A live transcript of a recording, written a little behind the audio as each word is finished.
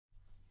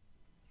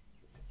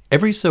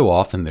Every so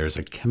often there's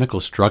a chemical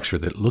structure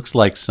that looks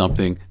like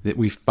something that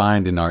we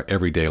find in our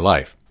everyday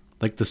life,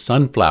 like the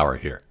sunflower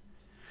here.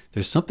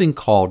 There's something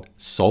called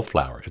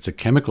Sulflower. It's a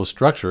chemical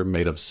structure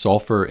made of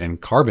sulfur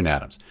and carbon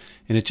atoms,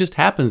 and it just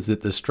happens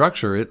that the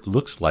structure, it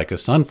looks like a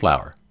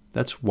sunflower.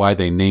 That's why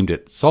they named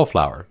it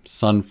Sulflower,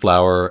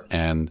 sunflower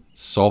and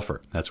sulfur.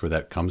 That's where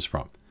that comes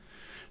from.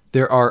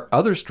 There are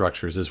other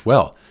structures as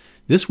well.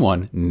 This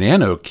one,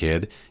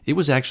 NanoKid, it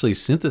was actually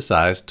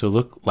synthesized to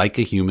look like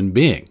a human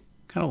being.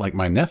 Kind of like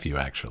my nephew,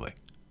 actually.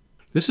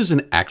 This is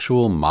an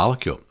actual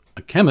molecule.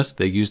 A chemist,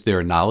 they used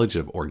their knowledge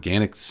of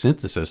organic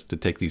synthesis to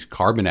take these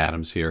carbon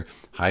atoms here,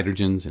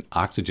 hydrogens and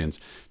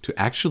oxygens, to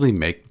actually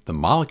make the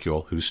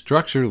molecule whose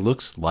structure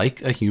looks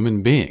like a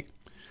human being.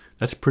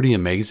 That's pretty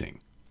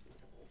amazing.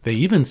 They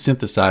even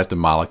synthesized a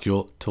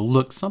molecule to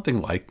look something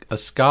like a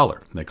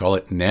scholar. They call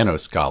it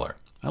nanoscholar.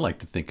 I like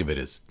to think of it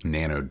as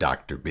Nano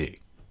Dr. B.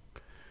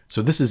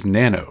 So this is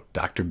Nano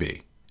Dr.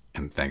 B,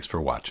 and thanks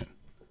for watching.